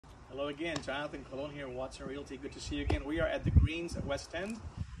Hello again, Jonathan Colón here, Watson Realty. Good to see you again. We are at the Greens at West End.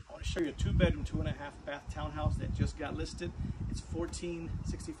 I want to show you a 2-bedroom, 2.5-bath townhouse that just got listed. It's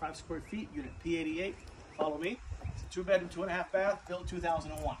 1465 square feet, unit P88. Follow me. It's a 2-bedroom, 2.5-bath, built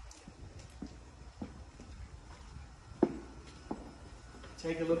 2001.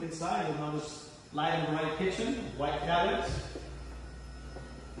 Take a look inside. You'll notice light and bright kitchen, white cabinets.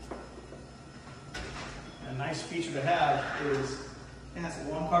 A nice feature to have is it has a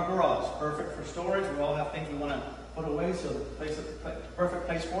one-car garage, perfect for storage. We all have things we want to put away, so the perfect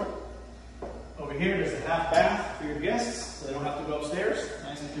place for it. Over here, there's a half bath for your guests, so they don't have to go upstairs.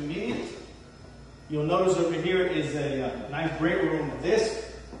 Nice and convenient. You'll notice over here is a nice break room. This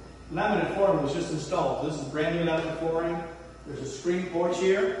laminate flooring was just installed. This is brand new laminate flooring. There's a screen porch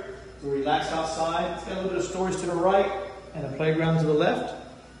here to relax outside. It's got a little bit of storage to the right and a playground to the left.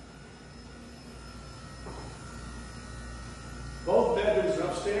 Both bedrooms are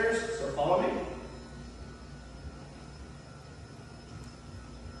upstairs, so follow me.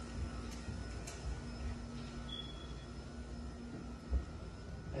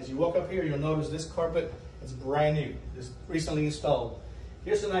 As you walk up here, you'll notice this carpet is brand new, just recently installed.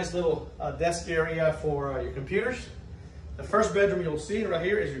 Here's a nice little desk area for your computers. The first bedroom you'll see right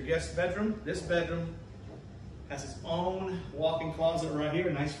here is your guest bedroom. This bedroom has its own walk-in closet right here,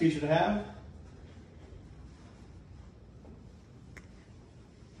 a nice feature to have.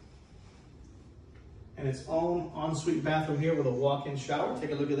 And its own ensuite bathroom here with a walk-in shower. Take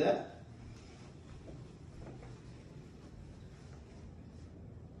a look at that.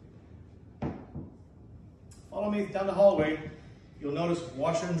 Follow me down the hallway. You'll notice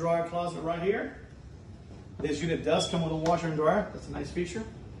washer and dryer closet right here. This unit does come with a washer and dryer. That's a nice feature.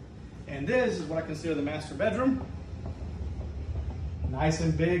 And this is what I consider the master bedroom. Nice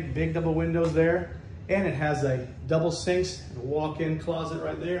and big double windows there. And it has a double sinks and a walk-in closet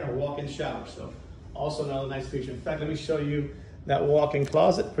right there and a walk-in shower. So also another nice feature. In fact, let me show you that walk-in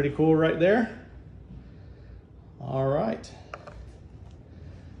closet. Pretty cool right there. All right.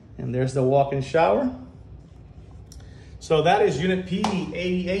 And there's the walk-in shower. So that is unit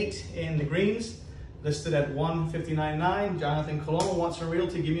P88 in the Greens, listed at $159,900. Jonathan Colón, Watson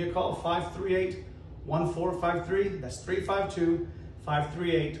Realty. Give me a call, 538-1453. That's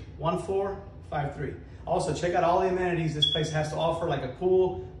 352-538-1453. Also, check out all the amenities this place has to offer, like a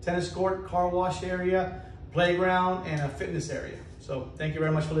pool, tennis court, car wash area, playground, and a fitness area. So thank you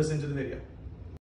very much for listening to the video.